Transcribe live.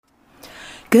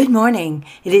Good morning.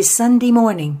 It is Sunday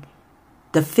morning,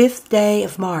 the 5th day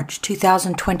of March,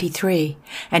 2023.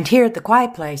 And here at the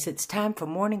Quiet Place, it's time for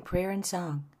morning prayer and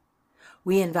song.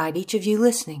 We invite each of you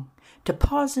listening to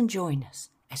pause and join us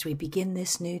as we begin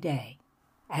this new day,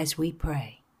 as we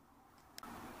pray.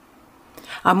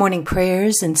 Our morning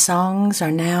prayers and songs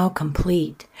are now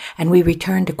complete, and we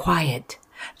return to quiet,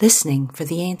 listening for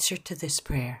the answer to this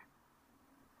prayer.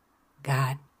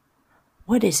 God,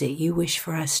 what is it you wish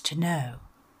for us to know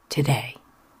today?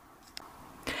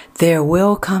 There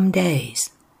will come days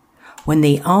when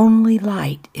the only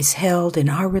light is held in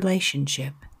our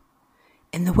relationship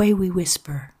in the way we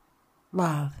whisper,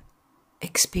 love,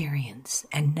 experience,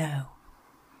 and know.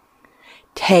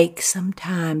 Take some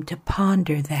time to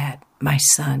ponder that, my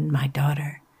son, my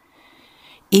daughter.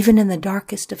 Even in the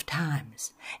darkest of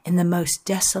times, in the most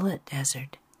desolate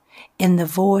desert, in the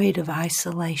void of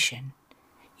isolation,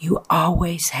 you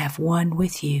always have one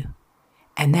with you.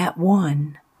 And that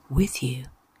one with you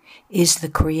is the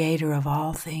Creator of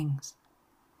all things.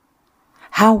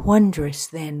 How wondrous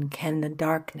then can the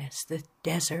darkness, the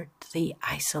desert, the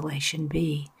isolation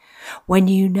be when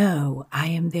you know I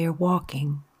am there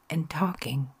walking and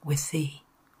talking with thee.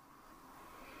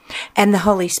 And the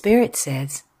Holy Spirit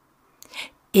says,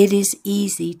 it is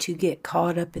easy to get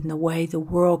caught up in the way the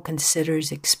world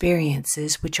considers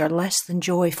experiences which are less than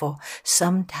joyful,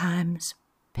 sometimes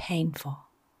painful.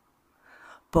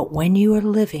 But when you are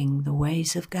living the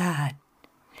ways of God,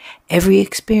 every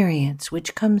experience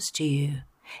which comes to you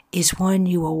is one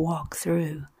you will walk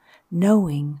through,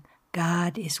 knowing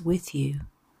God is with you.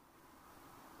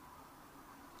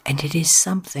 And it is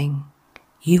something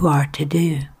you are to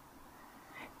do,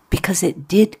 because it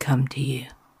did come to you.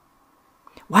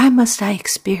 Why must I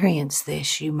experience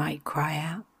this, you might cry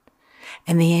out,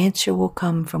 and the answer will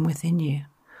come from within you,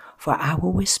 for I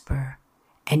will whisper,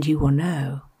 and you will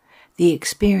know. The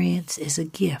experience is a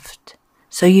gift,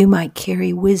 so you might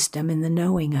carry wisdom in the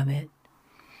knowing of it.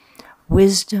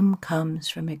 Wisdom comes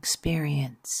from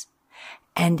experience,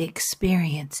 and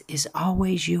experience is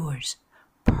always yours,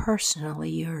 personally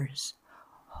yours,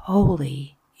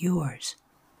 wholly yours.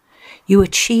 You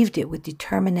achieved it with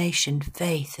determination,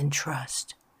 faith, and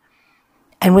trust.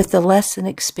 And with the lesson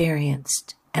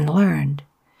experienced and learned,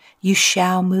 you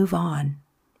shall move on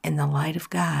in the light of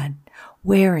God,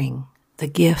 wearing the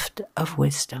gift of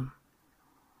wisdom.